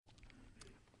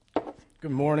Good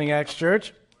morning, Acts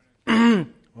Church. Oh,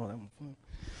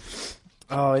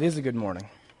 it is a good morning.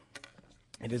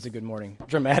 It is a good morning.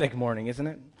 Dramatic morning, isn't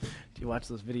it? Do you watch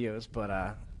those videos? But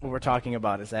what we're talking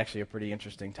about is actually a pretty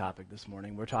interesting topic this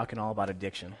morning. We're talking all about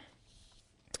addiction.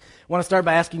 I want to start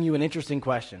by asking you an interesting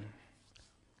question.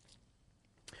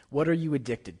 What are you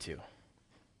addicted to?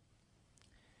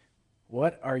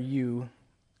 What are you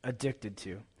addicted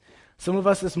to? Some of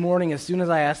us this morning, as soon as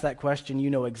I ask that question,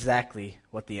 you know exactly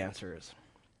what the answer is.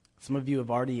 Some of you have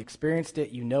already experienced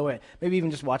it, you know it. Maybe even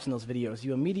just watching those videos,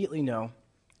 you immediately know,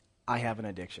 I have an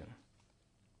addiction.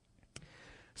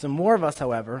 Some more of us,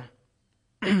 however,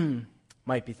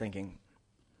 might be thinking,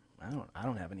 I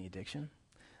don't have any addiction.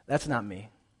 That's not me.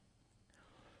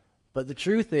 But the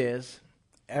truth is,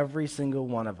 every single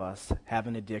one of us have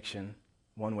an addiction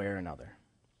one way or another.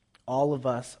 All of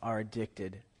us are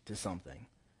addicted to something.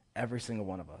 Every single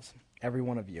one of us. Every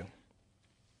one of you.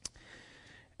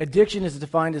 Addiction is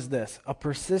defined as this: a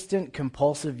persistent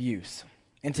compulsive use.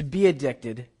 And to be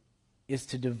addicted is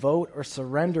to devote or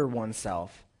surrender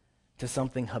oneself to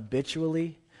something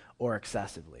habitually or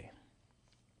excessively.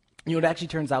 You know, it actually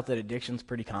turns out that addiction is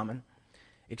pretty common.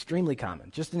 Extremely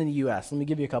common. Just in the U.S., let me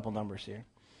give you a couple numbers here.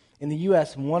 In the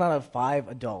U.S., 1 out of 5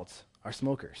 adults are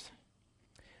smokers.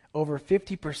 Over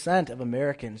 50% of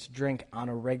Americans drink on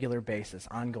a regular basis,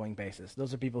 ongoing basis.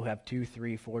 Those are people who have 2,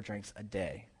 3, 4 drinks a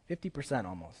day. 50%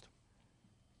 almost.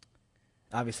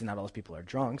 Obviously not all those people are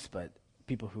drunks, but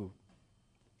people who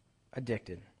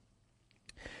addicted.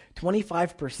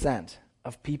 25%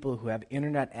 of people who have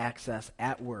internet access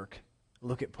at work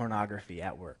look at pornography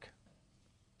at work.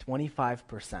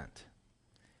 25%.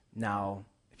 Now,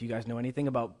 if you guys know anything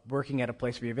about working at a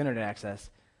place where you have internet access,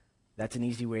 that's an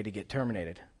easy way to get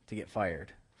terminated, to get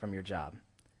fired from your job.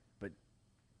 But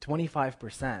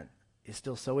 25% is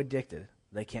still so addicted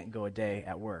they can't go a day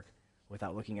at work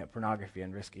without looking at pornography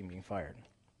and risking being fired.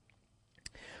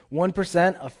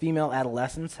 1% of female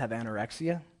adolescents have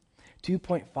anorexia.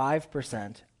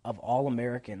 2.5% of all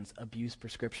Americans abuse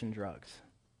prescription drugs.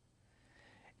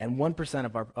 And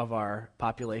 1% of our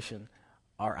population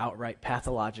are outright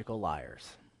pathological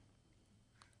liars.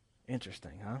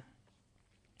 Interesting, huh?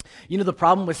 You know, the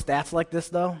problem with stats like this,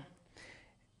 though,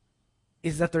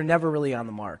 is that they're never really on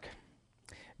the mark.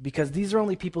 Because these are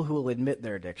only people who will admit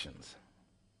their addictions.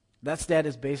 That stat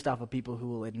is based off of people who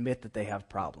will admit that they have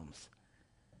problems.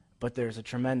 But there's a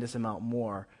tremendous amount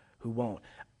more who won't.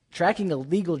 Tracking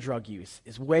illegal drug use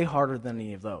is way harder than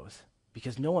any of those,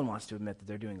 because no one wants to admit that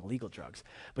they're doing illegal drugs.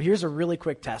 But here's a really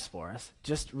quick test for us,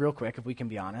 just real quick, if we can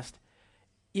be honest.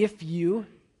 If you,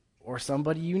 or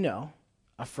somebody you know,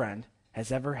 a friend,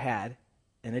 has ever had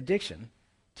an addiction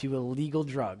to illegal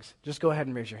drugs, just go ahead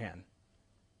and raise your hand.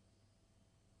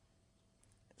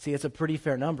 See, it's a pretty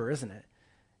fair number, isn't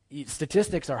it?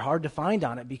 Statistics are hard to find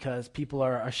on it because people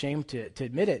are ashamed to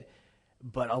admit it,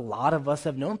 but a lot of us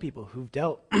have known people who've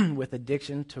dealt with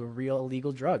addiction to real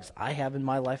illegal drugs. I have in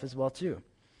my life as well, too.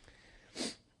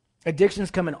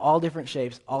 Addictions come in all different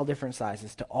shapes, all different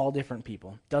sizes, to all different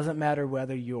people. Doesn't matter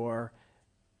whether you're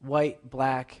white,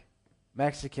 black,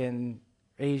 Mexican,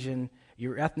 Asian,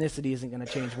 your ethnicity isn't going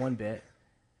to change one bit.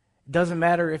 Doesn't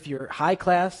matter if you're high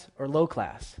class or low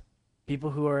class. People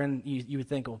who are in, you would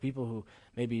think, well, people who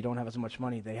maybe don't have as much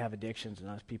money, they have addictions, and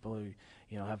us people who,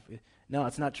 have, no,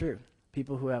 it's not true.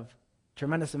 People who have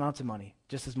tremendous amounts of money,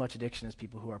 just as much addiction as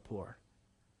people who are poor.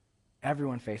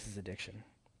 Everyone faces addiction.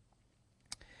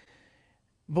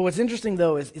 But what's interesting,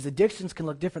 though, is addictions can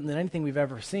look different than anything we've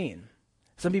ever seen.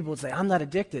 Some people would say, I'm not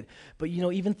addicted. But,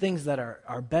 even things that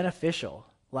are beneficial,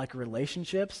 like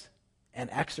relationships and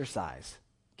exercise,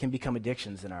 can become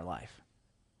addictions in our life.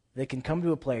 They can come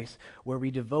to a place where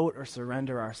we devote or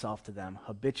surrender ourselves to them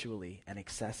habitually and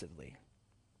excessively.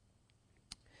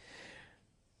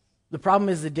 The problem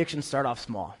is addictions start off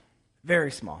small, very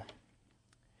small.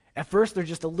 At first, they're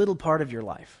just a little part of your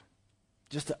life,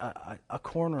 just a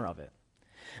corner of it.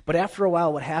 But after a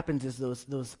while, what happens is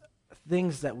those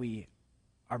things that we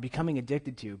are becoming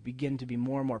addicted to begin to be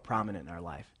more and more prominent in our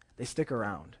life. They stick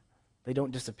around. They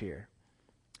don't disappear.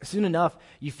 Soon enough,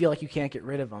 you feel like you can't get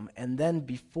rid of them, and then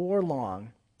before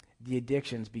long, the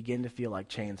addictions begin to feel like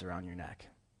chains around your neck.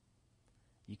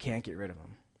 You can't get rid of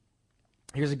them.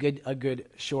 Here's a good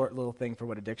short little thing for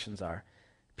what addictions are.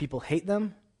 People hate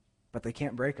them, but they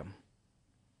can't break them.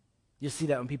 You see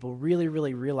that when people really,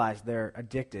 really realize they're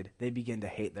addicted, they begin to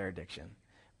hate their addiction,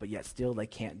 but yet still they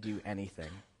can't do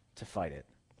anything to fight it.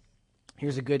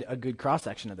 Here's a good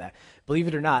cross-section of that. Believe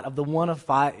it or not, of the 1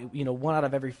 out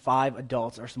of every 5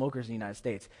 adults are smokers in the United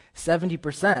States,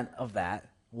 70% of that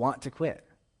want to quit.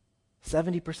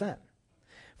 70%.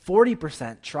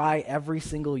 40% try every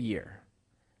single year.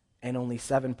 and only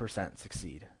 7%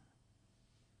 succeed.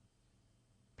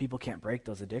 People can't break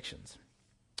those addictions.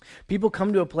 People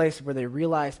come to a place where they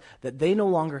realize that they no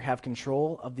longer have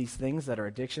control of these things that are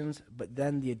addictions, but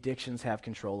then the addictions have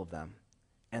control of them,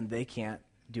 and they can't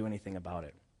do anything about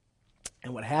it.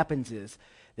 And what happens is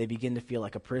they begin to feel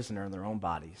like a prisoner in their own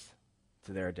bodies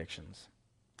to their addictions.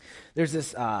 There's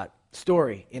this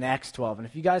story in Acts 12, and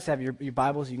if you guys have your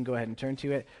Bibles, you can go ahead and turn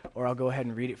to it, or I'll go ahead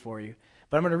and read it for you.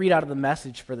 But I'm going to read out of the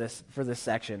Message for this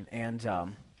section.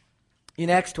 And in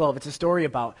Acts 12, it's a story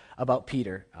about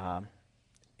Peter.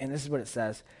 And this is what it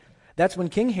says. That's when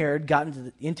King Herod got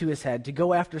into his head to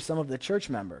go after some of the church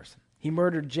members. He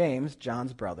murdered James,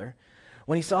 John's brother.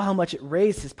 When he saw how much it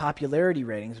raised his popularity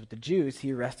ratings with the Jews,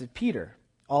 he arrested Peter.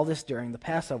 All this during the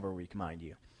Passover week, mind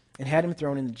you, and had him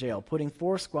thrown into jail, putting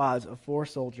 4 squads of 4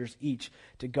 soldiers each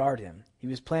to guard him. He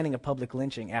was planning a public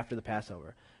lynching after the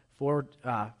Passover. 4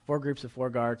 groups of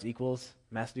 4 guards equals,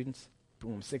 math students?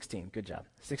 Boom, 16. Good job.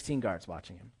 16 guards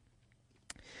watching him.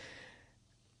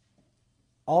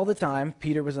 All the time,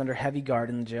 Peter was under heavy guard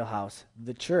in the jailhouse.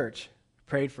 The church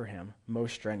prayed for him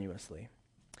most strenuously.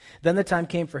 Then the time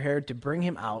came for Herod to bring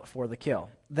him out for the kill.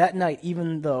 That night,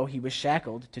 even though he was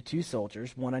shackled to 2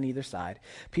 soldiers, one on either side,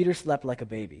 Peter slept like a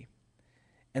baby.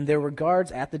 And there were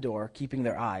guards at the door keeping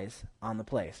their eyes on the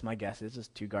place. My guess is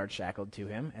just 2 guards shackled to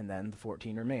him, and then the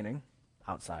 14 remaining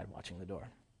outside watching the door.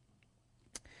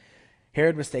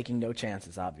 Herod was taking no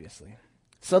chances, obviously.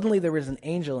 Suddenly there was an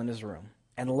angel in his room,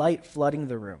 and light flooding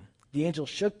the room. The angel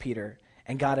shook Peter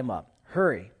and got him up.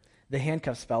 Hurry! The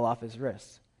handcuffs fell off his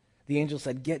wrists. The angel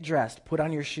said, get dressed, put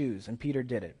on your shoes, and Peter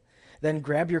did it. Then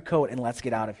grab your coat and let's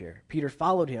get out of here. Peter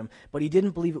followed him, but he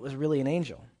didn't believe it was really an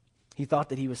angel. He thought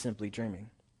that he was simply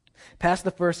dreaming. Past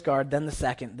the first guard, then the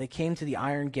second, they came to the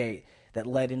iron gate that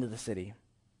led into the city.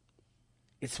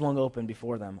 It swung open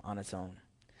before them on its own.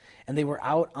 And they were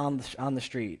out on the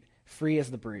street, free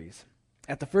as the breeze.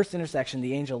 At the first intersection,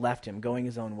 the angel left him, going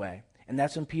his own way. And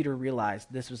that's when Peter realized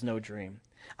this was no dream.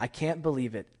 I can't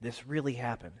believe it. This really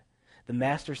happened. The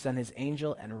master sent his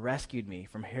angel and rescued me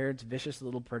from Herod's vicious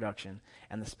little production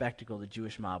and the spectacle the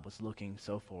Jewish mob was looking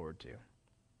so forward to.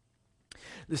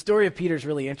 The story of Peter is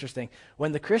really interesting.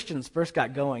 When the Christians first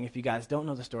got going, if you guys don't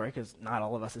know the story, because not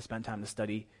all of us have spent time to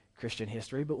study Christian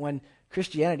history, but when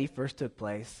Christianity first took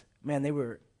place, man, they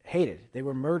were hated. They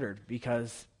were murdered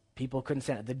because people couldn't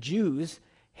stand it. The Jews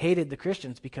hated the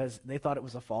Christians because they thought it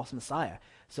was a false Messiah.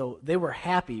 So they were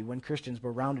happy when Christians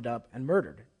were rounded up and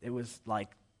murdered. It was like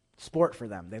sport for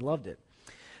them. They loved it.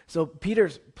 So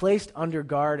Peter's placed under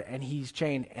guard and he's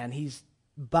chained and he's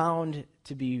bound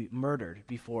to be murdered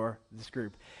before this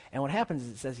group. And what happens is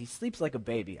it says he sleeps like a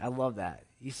baby. I love that.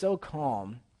 He's so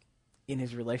calm in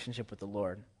his relationship with the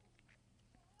Lord.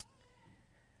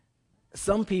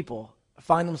 Some people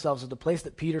find themselves at the place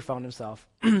that Peter found himself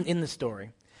in the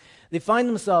story. They find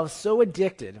themselves so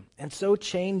addicted and so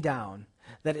chained down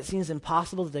that it seems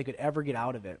impossible that they could ever get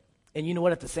out of it. And you know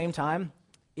what? At the same time,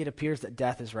 it appears that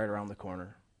death is right around the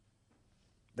corner.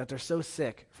 That they're so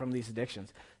sick from these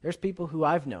addictions. There's people who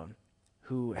I've known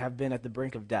who have been at the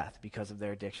brink of death because of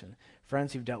their addiction.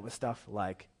 Friends who've dealt with stuff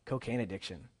like cocaine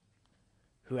addiction,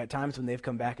 who at times when they've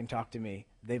come back and talked to me,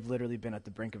 they've literally been at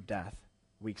the brink of death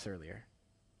weeks earlier.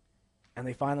 And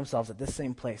they find themselves at this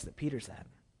same place that Peter's at.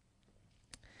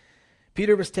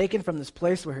 Peter was taken from this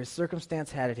place where his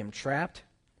circumstance had him trapped,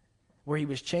 where he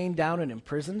was chained down and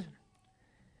imprisoned,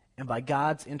 and by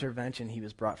God's intervention, he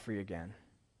was brought free again.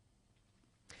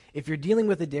 If you're dealing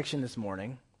with addiction this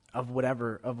morning, of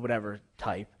whatever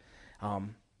type,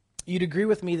 you'd agree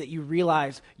with me that you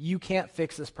realize you can't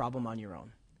fix this problem on your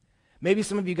own. Maybe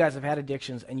some of you guys have had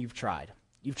addictions and you've tried.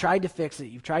 You've tried to fix it,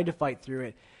 you've tried to fight through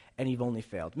it, and you've only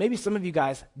failed. Maybe some of you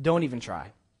guys don't even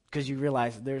try because you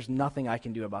realize there's nothing I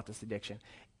can do about this addiction.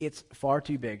 It's far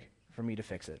too big for me to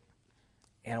fix it.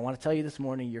 And I want to tell you this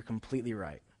morning, you're completely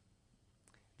right.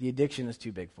 The addiction is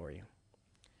too big for you.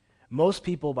 Most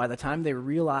people, by the time they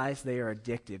realize they are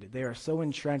addicted, they are so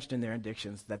entrenched in their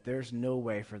addictions that there's no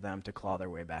way for them to claw their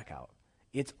way back out.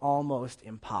 It's almost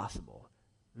impossible.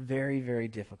 Very, very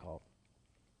difficult.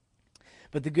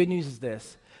 But the good news is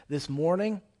this. This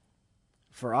morning,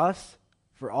 for us,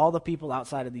 for all the people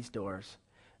outside of these doors,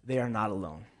 they are not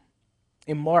alone.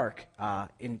 In Mark,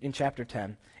 in chapter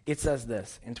 10, it says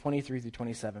this, in 23 through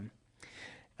 27.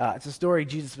 It's a story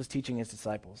Jesus was teaching his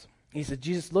disciples. He said,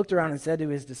 Jesus looked around and said to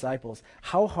his disciples,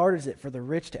 how hard is it for the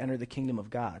rich to enter the kingdom of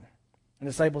God? And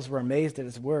the disciples were amazed at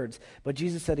his words. But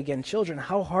Jesus said again, children,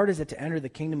 how hard is it to enter the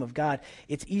kingdom of God?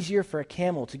 It's easier for a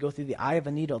camel to go through the eye of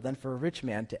a needle than for a rich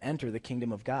man to enter the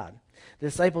kingdom of God. The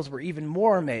disciples were even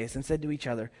more amazed and said to each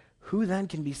other, who then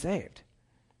can be saved?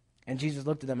 And Jesus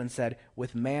looked at them and said,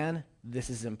 with man, this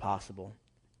is impossible,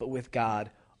 but with God,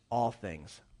 all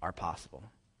things are possible.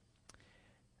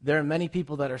 There are many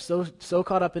people that are so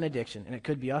caught up in addiction, and it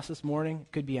could be us this morning,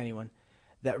 it could be anyone,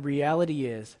 that reality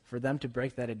is, for them to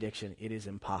break that addiction, it is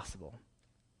impossible.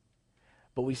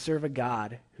 But we serve a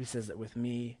God who says that with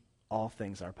me, all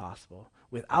things are possible.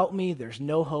 Without me, there's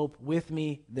no hope. With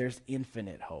me, there's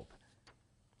infinite hope.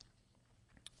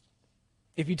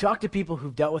 If you talk to people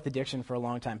who've dealt with addiction for a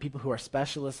long time, people who are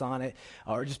specialists on it,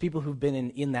 or just people who've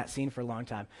been in that scene for a long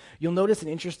time, you'll notice an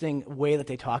interesting way that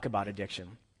they talk about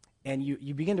addiction. And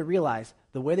you begin to realize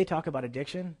the way they talk about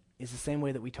addiction is the same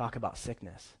way that we talk about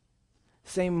sickness.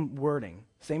 Same wording,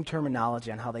 same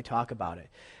terminology on how they talk about it.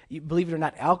 Believe it or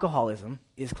not, alcoholism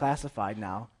is classified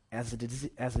now as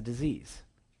a disease.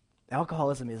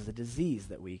 Alcoholism is a disease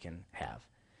that we can have.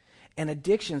 And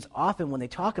addictions, often when they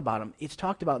talk about them, it's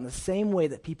talked about in the same way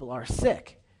that people are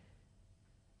sick.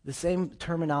 The same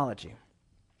terminology.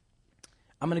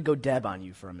 I'm going to go Deb on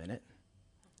you for a minute.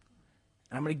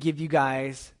 And I'm going to give you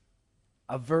guys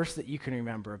a verse that you can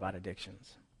remember about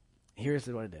addictions. Here's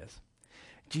what it is.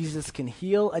 Jesus can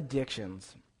heal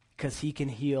addictions because he can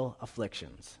heal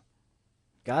afflictions.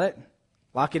 Got it?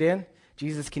 Lock it in.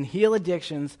 Jesus can heal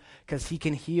addictions because he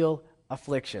can heal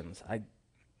afflictions.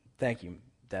 Thank you,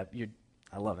 Deb.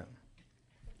 I love it.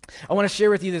 I want to share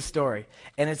with you this story,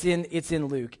 and it's in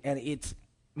Luke, and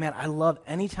man, I love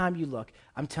anytime you look.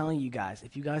 I'm telling you guys,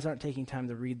 if you guys aren't taking time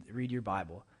to read your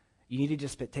Bible, you need to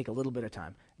just take a little bit of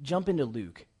time. Jump into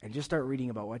Luke and just start reading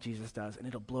about what Jesus does, and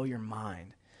it'll blow your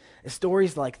mind. It's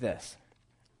stories like this.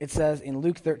 It says in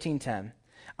Luke 13:10,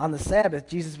 on the Sabbath,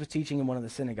 Jesus was teaching in one of the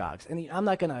synagogues. And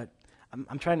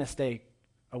I'm trying to stay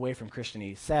away from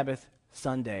Christianese. Sabbath,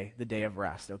 Sunday, the day of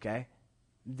rest, okay?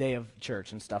 Day of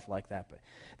church and stuff like that. But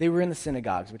they were in the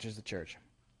synagogues, which is the church.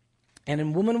 And a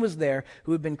woman was there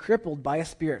who had been crippled by a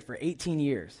spirit for 18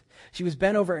 years. She was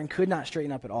bent over and could not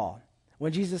straighten up at all.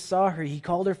 When Jesus saw her, he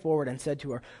called her forward and said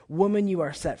to her, "Woman, you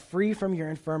are set free from your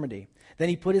infirmity." Then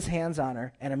he put his hands on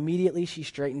her, and immediately she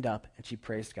straightened up, and she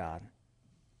praised God.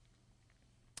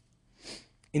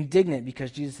 Indignant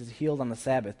because Jesus is healed on the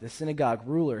Sabbath, the synagogue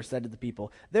ruler said to the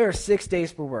people, "There are 6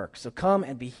 days for work, so come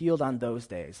and be healed on those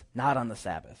days, not on the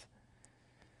Sabbath."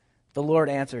 The Lord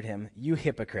answered him, "You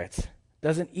hypocrites!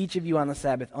 Doesn't each of you on the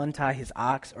Sabbath untie his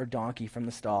ox or donkey from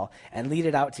the stall and lead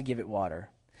it out to give it water?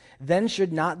 Then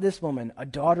should not this woman, a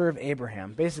daughter of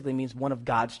Abraham," basically means one of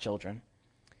God's children,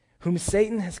 "whom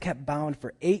Satan has kept bound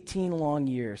for 18 long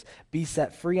years, be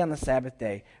set free on the Sabbath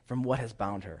day from what has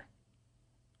bound her?"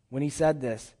 When he said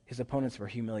this, his opponents were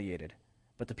humiliated,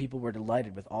 but the people were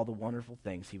delighted with all the wonderful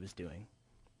things he was doing.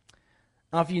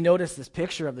 Now, if you notice this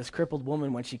picture of this crippled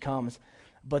woman when she comes,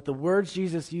 but the words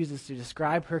Jesus uses to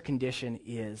describe her condition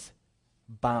is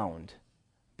bound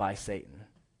by Satan,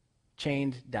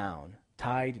 chained down,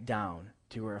 tied down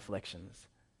to her afflictions.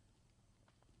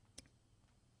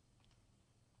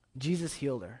 Jesus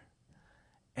healed her.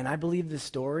 And I believe this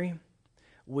story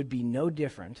would be no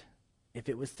different if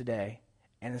it was today.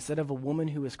 And instead of a woman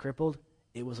who was crippled,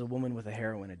 it was a woman with a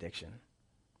heroin addiction.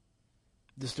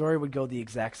 The story would go the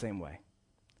exact same way.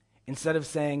 Instead of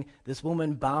saying, this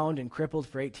woman bound and crippled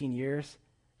for 18 years,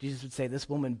 Jesus would say, this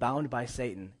woman bound by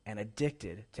Satan and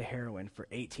addicted to heroin for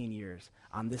 18 years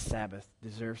on this Sabbath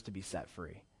deserves to be set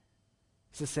free.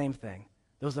 It's the same thing.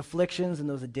 Those afflictions and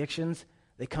those addictions,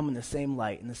 they come in the same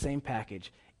light, in the same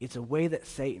package. It's a way that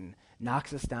Satan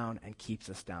knocks us down and keeps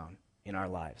us down in our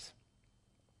lives.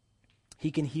 He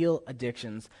can heal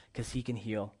addictions because he can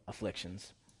heal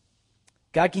afflictions.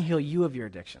 God can heal you of your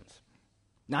addictions.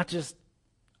 Not just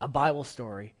a Bible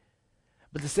story,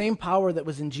 but the same power that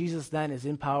was in Jesus then is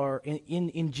in power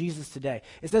in Jesus today.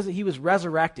 It says that he was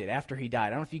resurrected after he died. I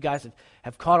don't know if you guys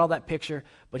have caught all that picture,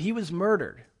 but he was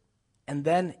murdered. And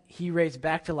then he raised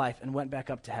back to life and went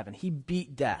back up to heaven. He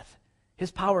beat death.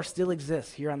 His power still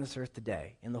exists here on this earth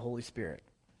today in the Holy Spirit.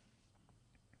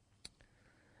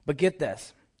 But get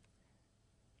this.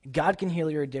 God can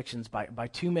heal your addictions by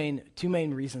two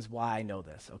main reasons why I know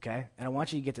this, okay? And I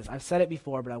want you to get this. I've said it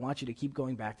before, but I want you to keep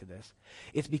going back to this.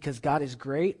 It's because God is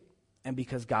great and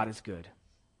because God is good.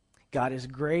 God is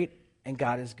great and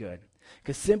God is good.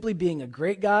 Because simply being a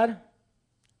great God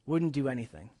wouldn't do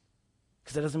anything.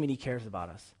 Because that doesn't mean he cares about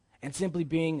us. And simply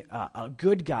being a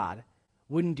good God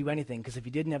wouldn't do anything, because if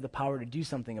he didn't have the power to do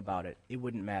something about it, it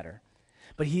wouldn't matter.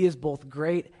 But he is both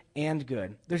great and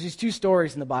good. There's these two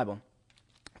stories in the Bible.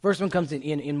 First one comes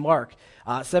in Mark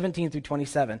 17 through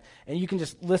 27. And you can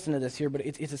just listen to this here, but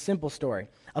it's a simple story.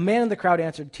 A man in the crowd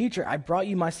answered, "Teacher, I brought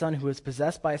you my son who is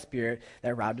possessed by a spirit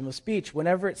that robbed him of speech.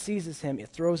 Whenever it seizes him, it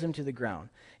throws him to the ground.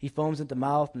 He foams at the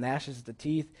mouth, gnashes at the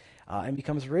teeth, and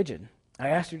becomes rigid. I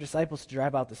asked your disciples to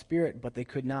drive out the spirit, but they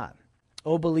could not."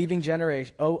 O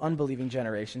unbelieving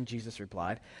generation, Jesus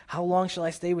replied, "How long shall I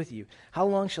stay with you? How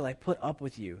long shall I put up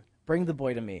with you? Bring the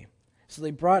boy to me." So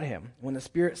they brought him. When the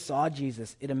spirit saw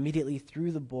Jesus, it immediately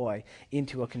threw the boy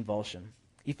into a convulsion.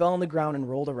 He fell on the ground and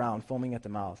rolled around, foaming at the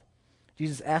mouth.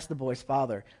 Jesus asked the boy's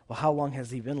father, "Well, how long has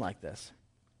he been like this?"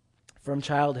 "From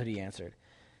childhood," he answered.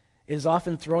 "It has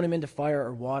often thrown him into fire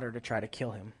or water to try to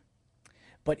kill him.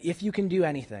 But if you can do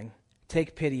anything,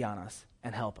 take pity on us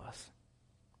and help us."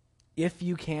 If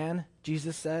you can,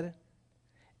 Jesus said,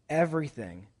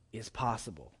 everything is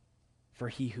possible for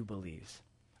he who believes.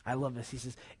 I love this. He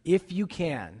says, if you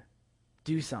can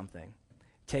do something,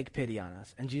 take pity on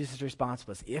us. And Jesus' response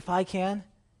was, if I can,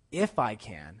 is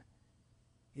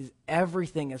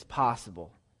everything is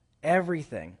possible.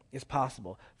 Everything is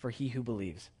possible for he who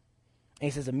believes. And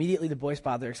he says, immediately the boy's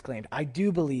father exclaimed, "I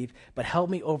do believe, but help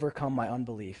me overcome my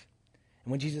unbelief."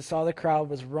 And when Jesus saw the crowd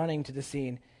was running to the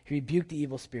scene, he rebuked the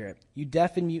evil spirit. "You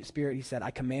deaf and mute spirit," he said,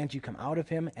 "I command you, come out of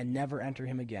him and never enter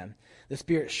him again." The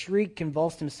spirit shrieked,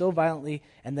 convulsed him so violently,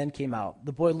 and then came out.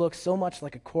 The boy looked so much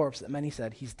like a corpse that many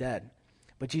said, "He's dead."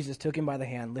 But Jesus took him by the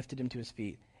hand, lifted him to his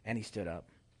feet, and he stood up.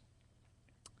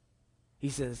 He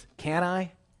says, can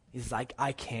I? He's like,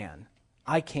 I can.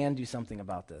 I can do something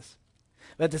about this.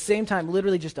 But at the same time,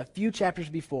 literally just a few chapters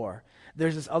before,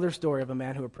 there's this other story of a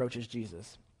man who approaches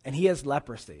Jesus. And he has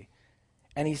leprosy.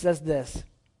 And he says this.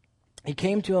 He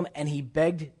came to him and he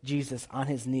begged Jesus on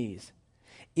his knees,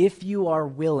 "If you are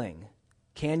willing,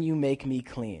 can you make me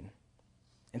clean?"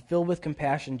 And filled with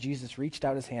compassion, Jesus reached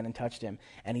out his hand and touched him.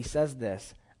 And he says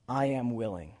this, "I am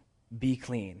willing, be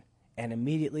clean." And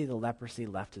immediately the leprosy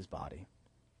left his body.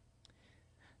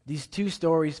 These two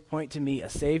stories point to me a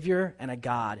Savior and a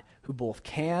God who both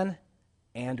can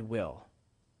and will.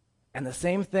 And the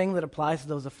same thing that applies to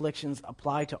those afflictions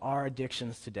apply to our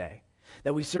addictions today.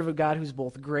 That we serve a God who's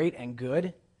both great and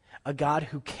good, a God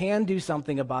who can do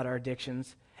something about our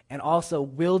addictions, and also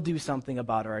will do something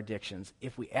about our addictions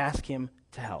if we ask him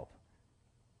to help.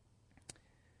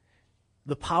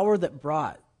 The power that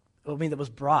was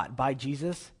brought by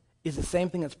Jesus is the same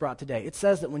thing that's brought today. It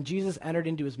says that when Jesus entered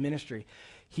into his ministry,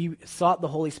 he sought the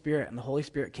Holy Spirit, and the Holy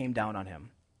Spirit came down on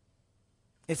him.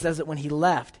 It says that when he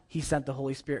left, he sent the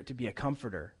Holy Spirit to be a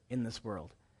comforter in this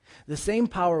world. The same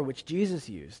power which Jesus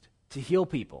used to heal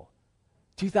people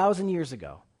 2,000 years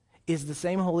ago is the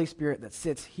same Holy Spirit that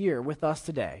sits here with us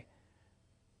today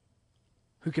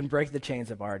who can break the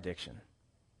chains of our addiction.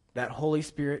 That Holy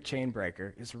Spirit chain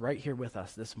breaker is right here with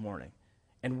us this morning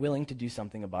and willing to do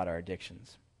something about our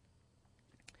addictions.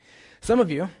 Some of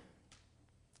you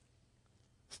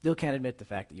still can't admit the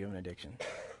fact that you have an addiction.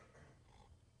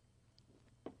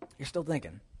 You're still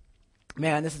thinking,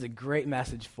 man, this is a great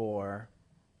message for ...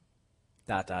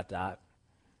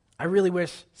 I really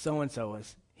wish so-and-so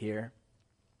was here.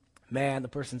 Man, the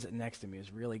person sitting next to me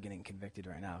is really getting convicted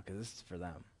right now because this is for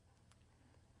them.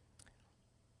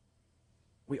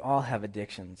 We all have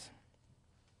addictions.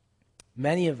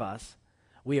 Many of us,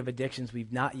 we have addictions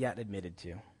we've not yet admitted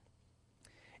to.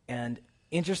 And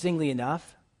interestingly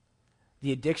enough,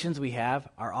 the addictions we have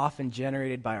are often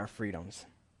generated by our freedoms.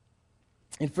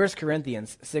 In 1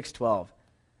 Corinthians 6:12,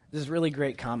 this is a really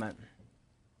great comment.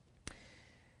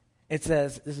 It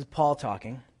says, this is Paul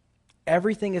talking,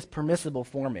 "Everything is permissible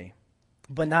for me,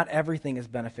 but not everything is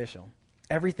beneficial.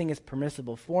 Everything is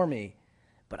permissible for me,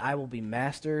 but I will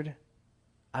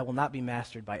not be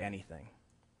mastered by anything."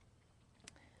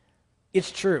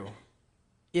 It's true.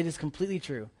 It is completely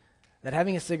true that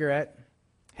having a cigarette,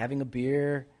 having a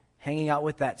beer, hanging out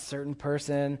with that certain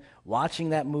person, watching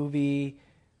that movie,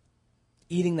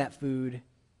 eating that food,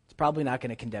 it's probably not going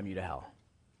to condemn you to hell.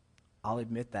 I'll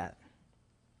admit that.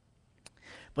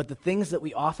 But the things that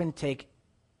we often take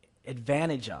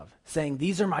advantage of, saying,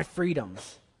 these are my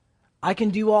freedoms. I can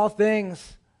do all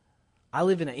things. I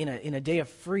live in a day of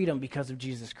freedom because of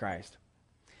Jesus Christ.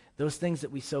 Those things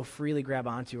that we so freely grab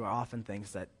onto are often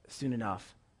things that soon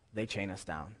enough, they chain us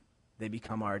down. They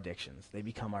become our addictions. They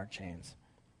become our chains.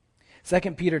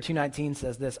 2 Peter 2:19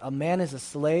 says this, "A man is a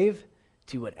slave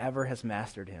to whatever has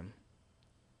mastered him."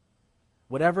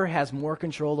 Whatever has more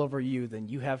control over you than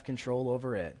you have control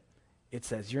over it, it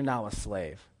says you're now a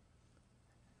slave.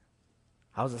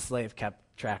 How's a slave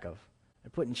kept track of? They're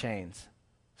put in chains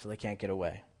so they can't get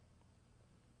away.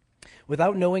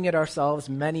 Without knowing it ourselves,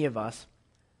 many of us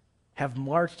have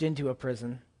marched into a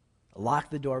prison lock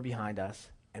the door behind us,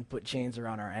 and put chains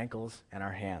around our ankles and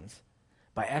our hands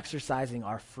by exercising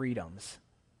our freedoms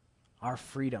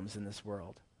in this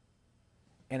world.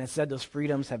 And instead, those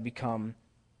freedoms have become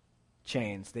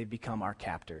chains. They've become our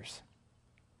captors.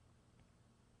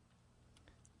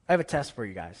 I have a test for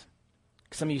you guys.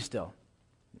 Some of you still,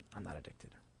 I'm not addicted.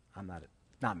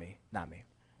 Not me.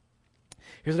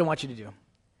 Here's what I want you to do.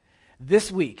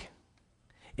 This week,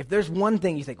 if there's one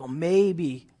thing you think, well,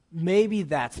 maybe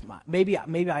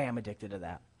I am addicted to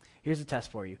that. Here's a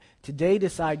test for you. Today,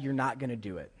 decide you're not going to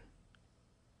do it.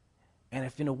 And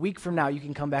if in a week from now you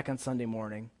can come back on Sunday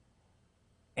morning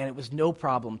and it was no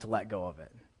problem to let go of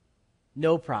it.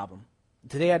 No problem.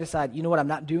 Today I decide, you know what, I'm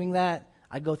not doing that.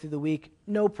 I go through the week,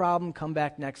 no problem, come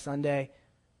back next Sunday.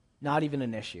 Not even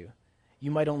an issue.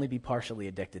 You might only be partially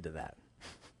addicted to that.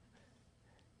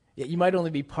 Yeah, you might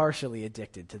only be partially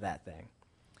addicted to that thing.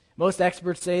 Most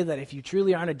experts say that if you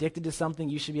truly aren't addicted to something,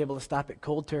 you should be able to stop it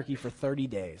cold turkey for 30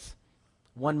 days,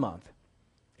 1 month.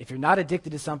 If you're not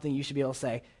addicted to something, you should be able to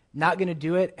say, not going to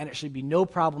do it, and it should be no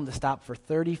problem to stop for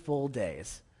 30 full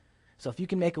days. So if you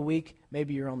can make a week,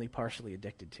 maybe you're only partially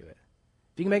addicted to it.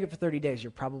 If you can make it for 30 days,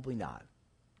 you're probably not.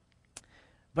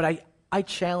 But I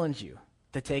challenge you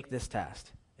to take this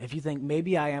test. If you think,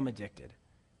 maybe I am addicted,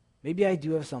 maybe I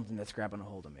do have something that's grabbing a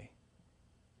hold of me,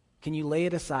 can you lay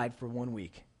it aside for 1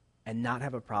 week and not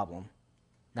have a problem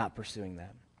not pursuing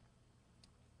that?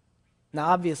 Now,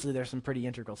 obviously, there's some pretty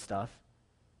integral stuff.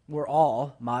 We're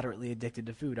all moderately addicted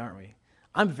to food, aren't we?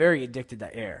 I'm very addicted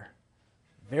to air.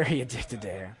 Very addicted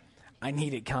to air. I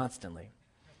need it constantly.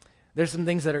 There's some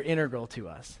things that are integral to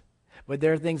us, but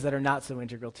there are things that are not so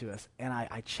integral to us. And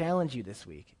I challenge you this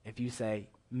week, if you say,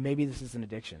 maybe this is an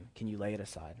addiction, can you lay it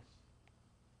aside?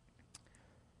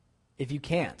 If you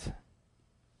can't,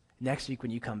 next week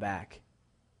when you come back,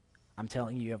 I'm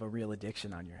telling you, you have a real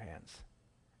addiction on your hands.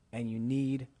 And you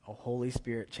need a Holy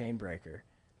Spirit chain breaker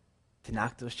to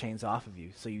knock those chains off of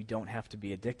you so you don't have to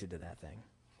be addicted to that thing.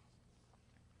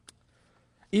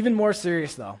 Even more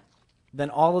serious, though, than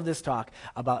all of this talk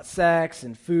about sex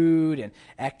and food and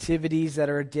activities that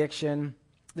are addiction,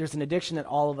 there's an addiction that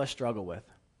all of us struggle with,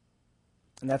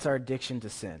 and that's our addiction to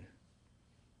sin.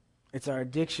 It's our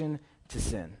addiction to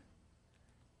sin.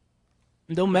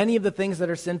 And though many of the things that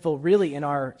are sinful really in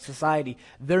our society,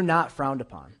 they're not frowned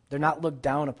upon. They're not looked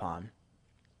down upon.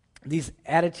 These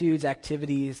attitudes,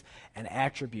 activities, and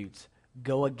attributes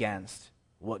go against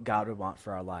what God would want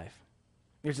for our life.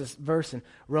 There's this verse in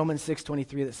Romans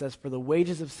 6:23 that says, "For the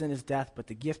wages of sin is death, but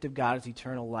the gift of God is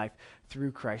eternal life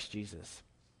through Christ Jesus."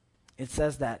 It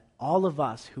says that all of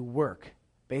us who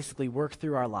basically work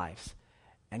through our lives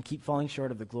and keep falling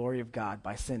short of the glory of God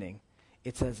by sinning,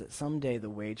 it says that someday the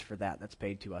wage for that's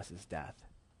paid to us is death.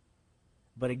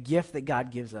 But a gift that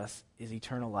God gives us is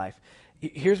eternal life.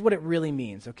 Here's what it really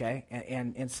means, okay?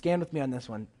 And scan with me on this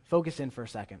one. Focus in for a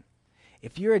second.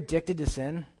 If you're addicted to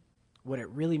sin, what it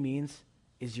really means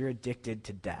is you're addicted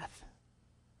to death.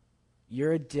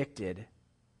 You're addicted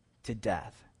to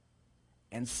death.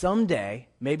 And someday,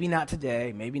 maybe not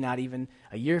today, maybe not even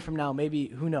a year from now, maybe,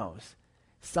 who knows,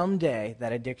 someday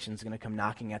that addiction's going to come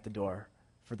knocking at the door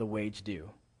for the wage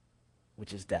due,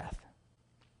 which is death.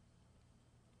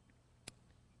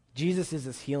 Jesus is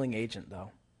this healing agent,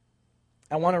 though.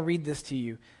 I want to read this to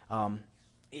you.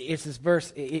 It's this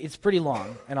verse. It's pretty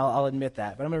long, and I'll admit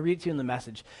that, but I'm going to read it to you in the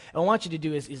Message. And what I want you to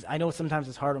do is I know sometimes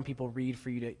it's hard when people read for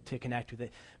you to connect with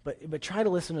it, but try to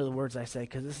listen to the words I say,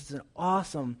 because this is an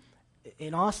awesome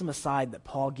aside that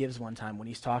Paul gives one time when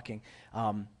he's talking.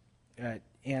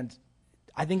 And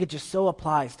I think it just so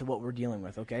applies to what we're dealing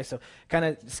with, okay? So kind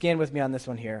of scan with me on this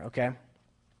one here, okay?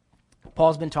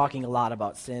 Paul's been talking a lot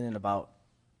about sin and about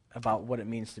what it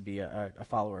means to be a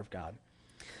follower of God.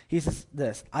 He says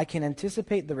this, "I can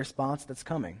anticipate the response that's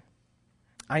coming.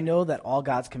 I know that all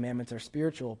God's commandments are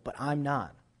spiritual, but I'm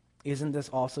not. Isn't this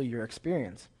also your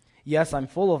experience? Yes, I'm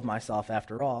full of myself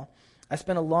after all. I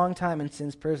spent a long time in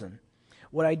sin's prison.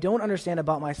 What I don't understand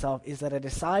about myself is that I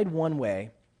decide one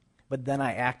way, but then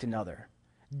I act another,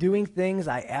 doing things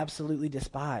I absolutely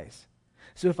despise.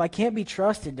 So if I can't be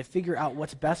trusted to figure out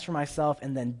what's best for myself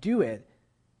and then do it,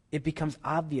 it becomes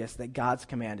obvious that God's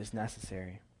command is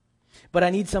necessary. But I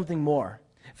need something more.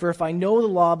 For if I know the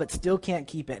law but still can't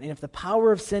keep it, and if the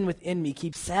power of sin within me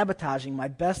keeps sabotaging my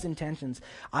best intentions,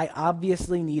 I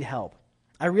obviously need help.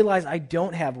 I realize I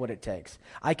don't have what it takes.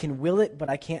 I can will it, but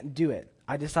I can't do it.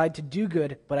 I decide to do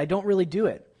good, but I don't really do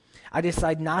it. I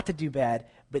decide not to do bad,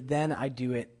 but then I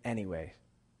do it anyway.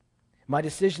 My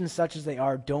decisions, such as they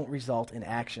are, don't result in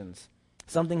actions.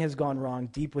 Something has gone wrong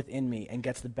deep within me and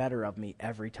gets the better of me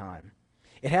every time.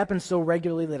 It happens so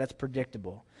regularly that it's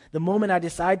predictable. The moment I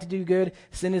decide to do good,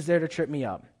 sin is there to trip me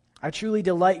up. I truly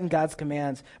delight in God's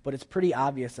commands, but it's pretty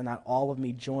obvious that not all of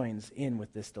me joins in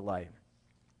with this delight.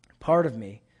 Part of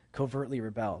me covertly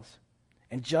rebels.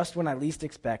 And just when I least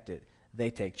expect it, they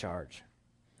take charge.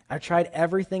 I've tried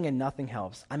everything and nothing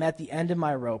helps. I'm at the end of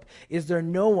my rope. Is there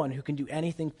no one who can do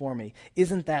anything for me?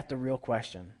 Isn't that the real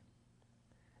question?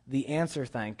 The answer,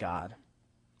 thank God,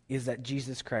 is that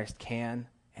Jesus Christ can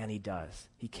and he does.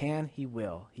 He can, he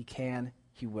will. He can,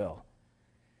 he will.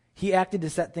 He acted to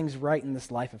set things right in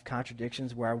this life of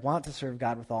contradictions where I want to serve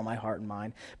God with all my heart and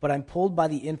mind, but I'm pulled by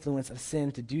the influence of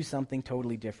sin to do something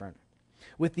totally different.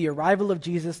 With the arrival of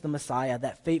Jesus the Messiah,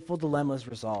 that fateful dilemma is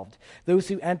resolved. Those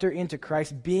who enter into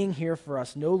Christ being here for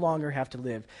us no longer have to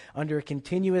live under a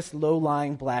continuous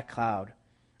low-lying black cloud.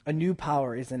 A new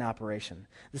power is in operation.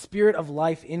 The Spirit of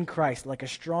life in Christ, like a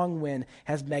strong wind,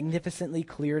 has magnificently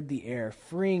cleared the air,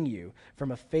 freeing you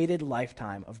from a fated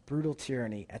lifetime of brutal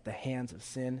tyranny at the hands of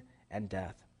sin and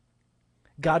death.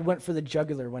 God went for the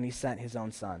jugular when he sent his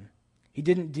own Son. He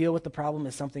didn't deal with the problem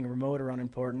as something remote or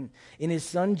unimportant. In his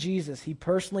Son Jesus, he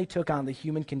personally took on the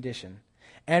human condition,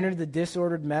 entered the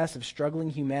disordered mess of struggling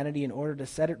humanity in order to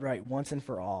set it right once and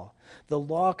for all. The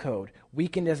law code,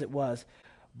 weakened as it was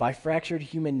by fractured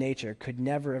human nature, could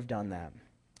never have done that.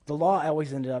 The law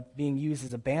always ended up being used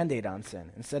as a Band-Aid on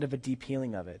sin instead of a deep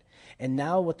healing of it. And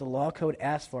now what the law code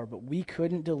asked for but we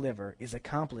couldn't deliver is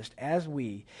accomplished as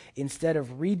we, instead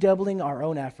of redoubling our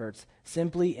own efforts,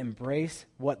 simply embrace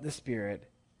what the Spirit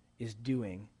is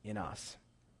doing in us.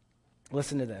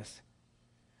 Listen to this.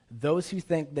 Those who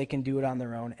think they can do it on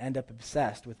their own end up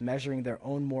obsessed with measuring their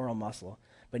own moral muscle,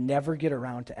 but never get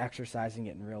around to exercising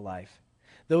it in real life.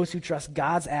 Those who trust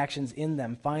God's actions in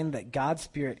them find that God's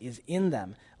Spirit is in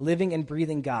them, living and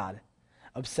breathing God.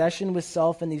 Obsession with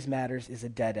self in these matters is a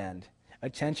dead end.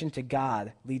 Attention to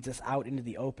God leads us out into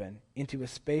the open, into a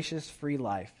spacious, free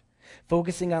life.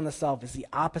 Focusing on the self is the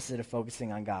opposite of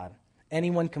focusing on God.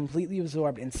 Anyone completely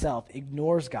absorbed in self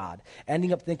ignores God,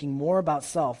 ending up thinking more about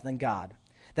self than God.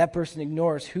 That person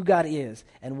ignores who God is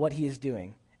and what he is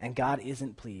doing, and God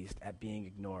isn't pleased at being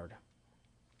ignored.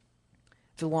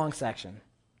 It's a long section.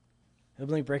 Let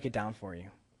me break it down for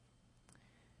you.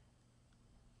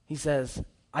 He says,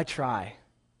 I try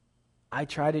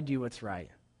to do what's right,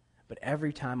 but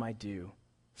every time I do,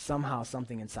 somehow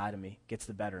something inside of me gets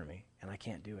the better of me, and I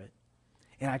can't do it.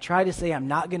 And I try to say I'm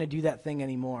not going to do that thing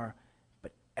anymore,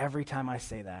 but every time I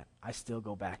say that, I still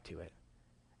go back to it.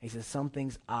 He says,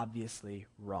 something's obviously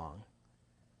wrong.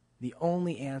 The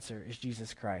only answer is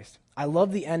Jesus Christ. I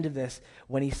love the end of this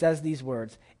when he says these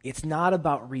words. It's not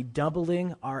about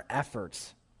redoubling our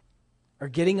efforts or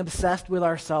getting obsessed with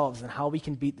ourselves and how we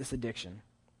can beat this addiction.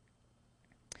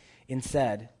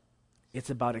 Instead, it's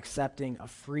about accepting a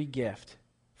free gift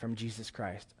from Jesus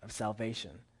Christ of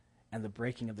salvation and the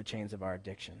breaking of the chains of our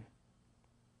addiction.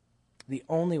 The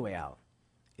only way out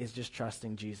is just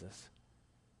trusting Jesus.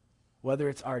 Whether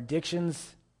it's our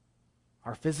addictions,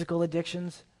 our physical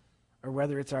addictions, or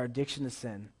whether it's our addiction to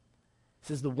sin. It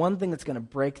says the one thing that's going to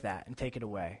break that and take it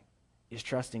away is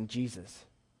trusting Jesus,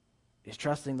 is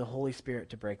trusting the Holy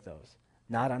Spirit to break those,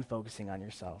 not on focusing on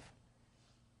yourself.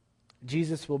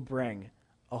 Jesus will bring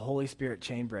a Holy Spirit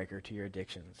chain breaker to your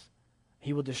addictions.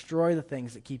 He will destroy the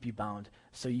things that keep you bound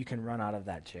so you can run out of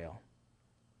that jail.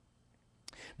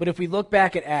 But if we look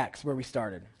back at Acts, where we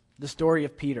started, the story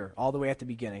of Peter, all the way at the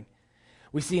beginning,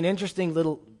 we see an interesting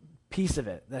little piece of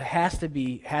it that has to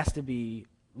be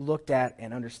looked at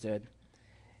and understood.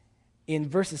 In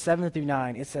verses 7 through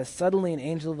 9, it says, Suddenly an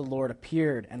angel of the Lord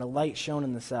appeared, and a light shone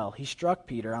in the cell. He struck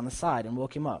Peter on the side and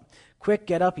woke him up. Quick,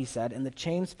 get up, he said, and the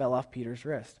chains fell off Peter's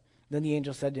wrist. Then the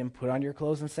angel said to him, Put on your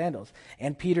clothes and sandals.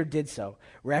 And Peter did so.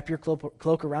 Wrap your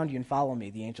cloak around you and follow me,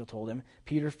 the angel told him.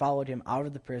 Peter followed him out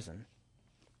of the prison.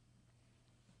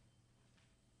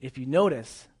 If you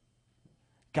notice,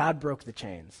 God broke the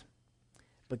chains.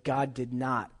 But God did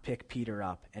not pick Peter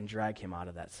up and drag him out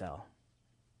of that cell.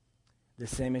 The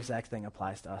same exact thing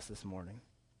applies to us this morning.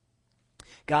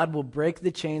 God will break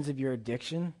the chains of your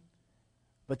addiction,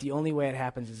 but the only way it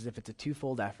happens is if it's a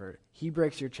twofold effort. He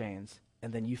breaks your chains,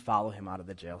 and then you follow him out of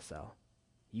the jail cell.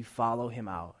 You follow him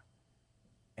out,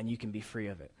 and you can be free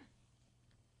of it.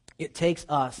 It takes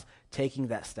us taking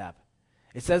that step.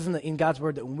 It says in God's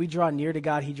word that when we draw near to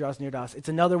God, he draws near to us. It's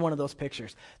another one of those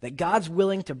pictures that God's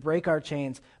willing to break our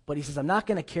chains, but he says, I'm not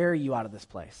going to carry you out of this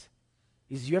place.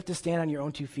 He says, you have to stand on your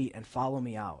own 2 feet and follow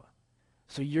me out.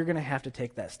 So you're going to have to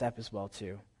take that step as well,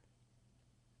 too.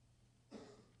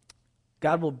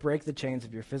 God will break the chains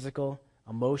of your physical,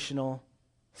 emotional,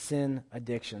 sin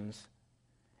addictions,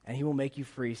 and he will make you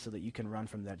free so that you can run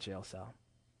from that jail cell.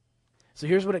 So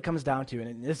here's what it comes down to,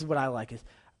 and this is what I like, is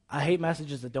I hate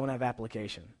messages that don't have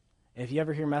application. If you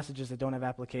ever hear messages that don't have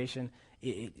application,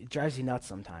 it drives you nuts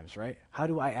sometimes, right? How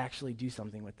do I actually do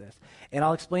something with this? And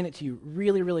I'll explain it to you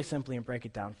really, really simply and break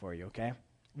it down for you, okay?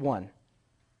 1,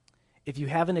 if you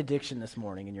have an addiction this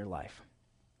morning in your life,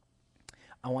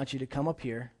 I want you to come up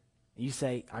here. You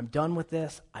say, I'm done with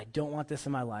this. I don't want this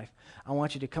in my life. I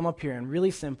want you to come up here and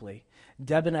really simply,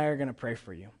 Deb and I are going to pray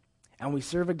for you. And we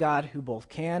serve a God who both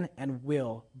can and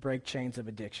will break chains of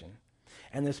addiction.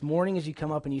 And this morning as you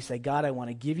come up and you say, God, I want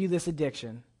to give you this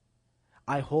addiction,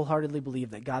 I wholeheartedly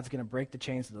believe that God's going to break the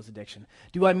chains of those addictions.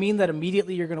 Do I mean that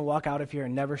immediately you're going to walk out of here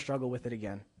and never struggle with it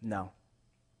again? No.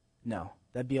 No.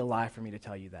 That'd be a lie for me to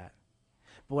tell you that.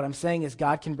 But what I'm saying is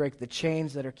God can break the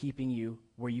chains that are keeping you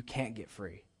where you can't get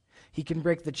free. He can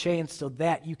break the chains so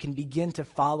that you can begin to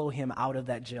follow him out of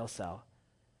that jail cell.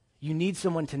 You need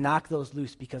someone to knock those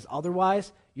loose, because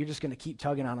otherwise you're just going to keep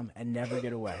tugging on them and never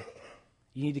get away.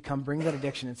 You need to come bring that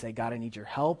addiction and say, God, I need your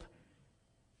help,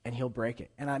 and he'll break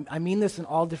it. And I mean this in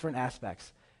all different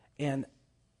aspects. And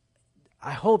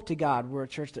I hope to God we're a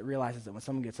church that realizes that when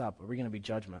someone gets up, are we going to be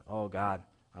judgment? Oh, God,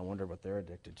 I wonder what they're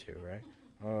addicted to,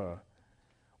 right?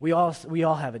 We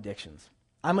all have addictions.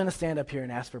 I'm going to stand up here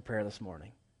and ask for prayer this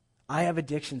morning. I have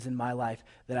addictions in my life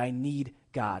that I need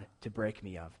God to break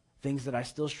me of, things that I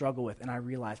still struggle with, and I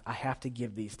realize I have to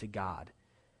give these to God.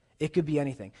 It could be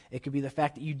anything. It could be the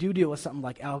fact that you do deal with something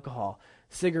like alcohol,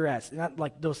 cigarettes, not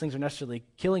like those things are necessarily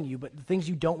killing you, but the things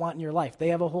you don't want in your life, they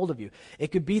have a hold of you.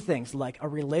 It could be things like a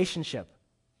relationship.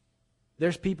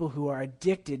 There's people who are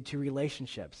addicted to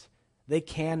relationships. They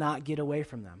cannot get away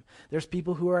from them. There's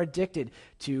people who are addicted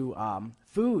to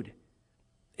food.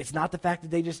 It's not the fact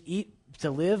that they just eat to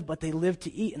live, but they live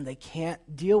to eat, and they can't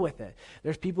deal with it.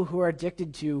 There's people who are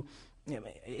addicted to,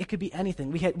 it could be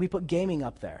anything. We put gaming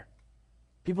up there.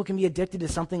 People can be addicted to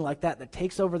something like that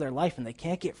takes over their life, and they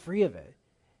can't get free of it.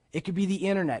 It could be the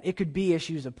internet. It could be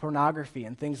issues of pornography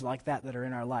and things like that are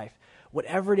in our life.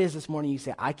 Whatever it is this morning you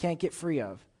say, I can't get free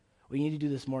of, what you need to do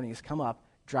this morning is come up,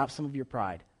 drop some of your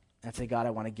pride, and say, God,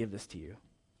 I want to give this to you.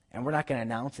 And we're not going to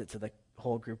announce it to the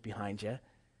whole group behind you,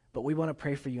 but we want to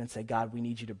pray for you and say, God, we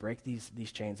need you to break these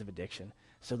chains of addiction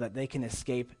so that they can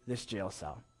escape this jail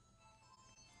cell.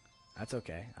 That's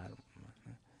okay.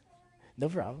 No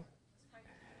problem.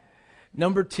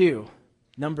 Number two,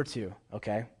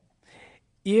 okay?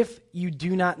 If you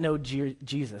do not know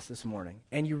Jesus this morning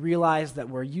and you realize that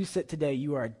where you sit today,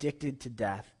 you are addicted to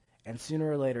death, and sooner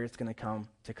or later it's going to come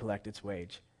to collect its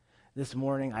wage. This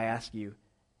morning I ask you,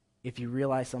 if you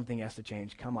realize something has to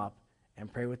change, come up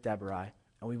and pray with Deborah,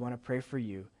 and we want to pray for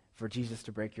you, for Jesus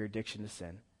to break your addiction to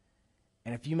sin.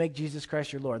 And if you make Jesus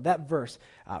Christ your Lord, that verse,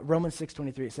 Romans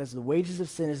 6:23, it says, the wages of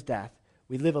sin is death.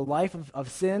 We live a life of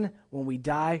sin. When we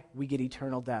die, we get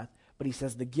eternal death. But he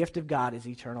says the gift of God is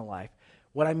eternal life.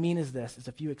 What I mean is this, is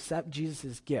if you accept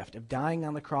Jesus' gift of dying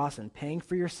on the cross and paying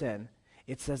for your sin,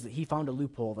 it says that he found a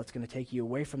loophole that's going to take you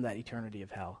away from that eternity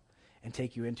of hell and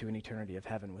take you into an eternity of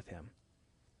heaven with him.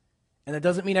 And that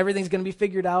doesn't mean everything's going to be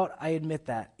figured out. I admit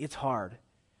that. It's hard.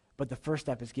 But the first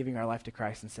step is giving our life to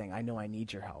Christ and saying, I know I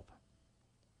need your help.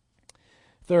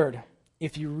 Third,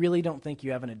 if you really don't think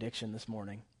you have an addiction this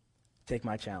morning, take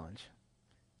my challenge.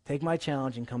 Take my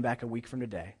challenge and come back a week from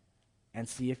today and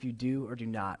see if you do or do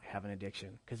not have an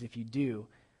addiction. Because if you do,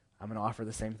 I'm going to offer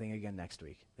the same thing again next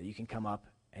week, that you can come up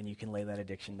and you can lay that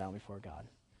addiction down before God.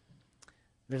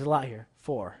 There's a lot here.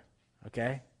 4,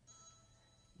 okay?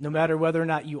 No matter whether or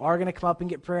not you are going to come up and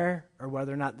get prayer or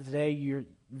whether or not today you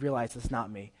realize it's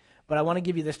not me. But I want to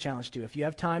give you this challenge too. If you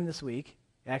have time this week,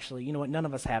 actually, you know what? None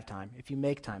of us have time. If you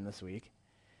make time this week,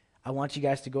 I want you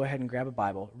guys to go ahead and grab a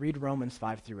Bible. Read Romans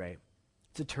 5-8.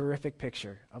 It's a terrific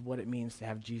picture of what it means to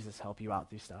have Jesus help you out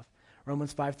through stuff.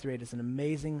 Romans 5-8 is an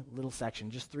amazing little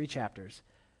section, just 3 chapters,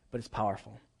 but it's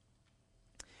powerful.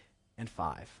 And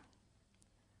 5,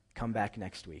 come back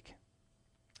next week,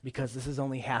 because this is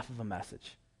only half of a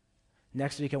message.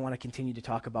 Next week I want to continue to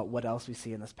talk about what else we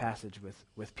see in this passage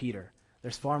with Peter.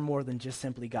 There's far more than just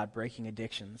simply God breaking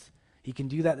addictions. He can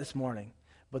do that this morning,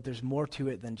 but there's more to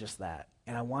it than just that.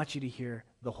 And I want you to hear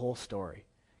the whole story.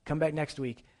 Come back next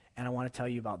week, and I want to tell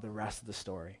you about the rest of the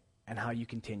story and how you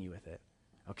continue with it.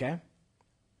 Okay?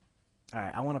 All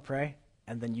right, I want to pray,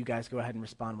 and then you guys go ahead and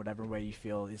respond whatever way you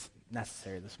feel is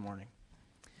necessary this morning.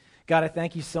 God, I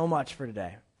thank you so much for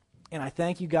today. And I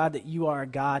thank you, God, that you are a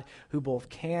God who both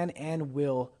can and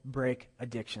will break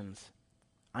addictions.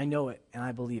 I know it, and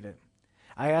I believe it.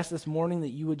 I ask this morning that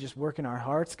you would just work in our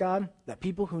hearts, God, that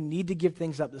people who need to give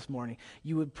things up this morning,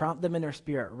 you would prompt them in their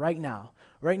spirit right now.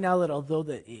 Right now, that although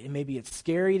that maybe it's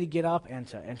scary to get up and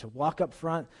to walk up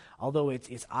front, although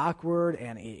it's awkward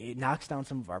and it knocks down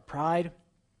some of our pride,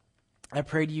 I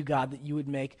pray to you, God, that you would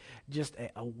make just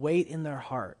a weight in their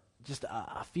heart, just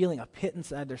a feeling, a pit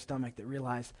inside their stomach that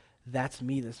realize, that's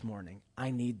me this morning.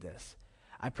 I need this.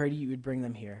 I pray to you would bring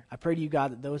them here. I pray to you,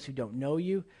 God, that those who don't know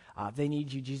you, they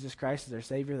need you, Jesus Christ, as their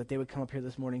Savior, that they would come up here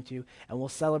this morning too, and we'll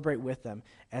celebrate with them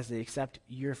as they accept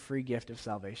your free gift of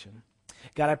salvation.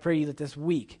 God, I pray to you that this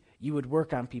week you would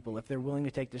work on people if they're willing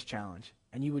to take this challenge,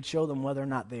 and you would show them whether or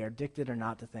not they are addicted or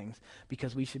not to things,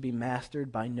 because we should be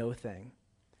mastered by no thing.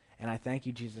 And I thank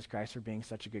you, Jesus Christ, for being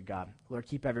such a good God. Lord,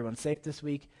 keep everyone safe this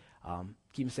week.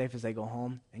 Keep them safe as they go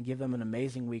home, and give them an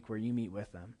amazing week where you meet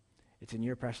with them. It's in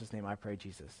your precious name I pray,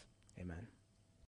 Jesus. Amen.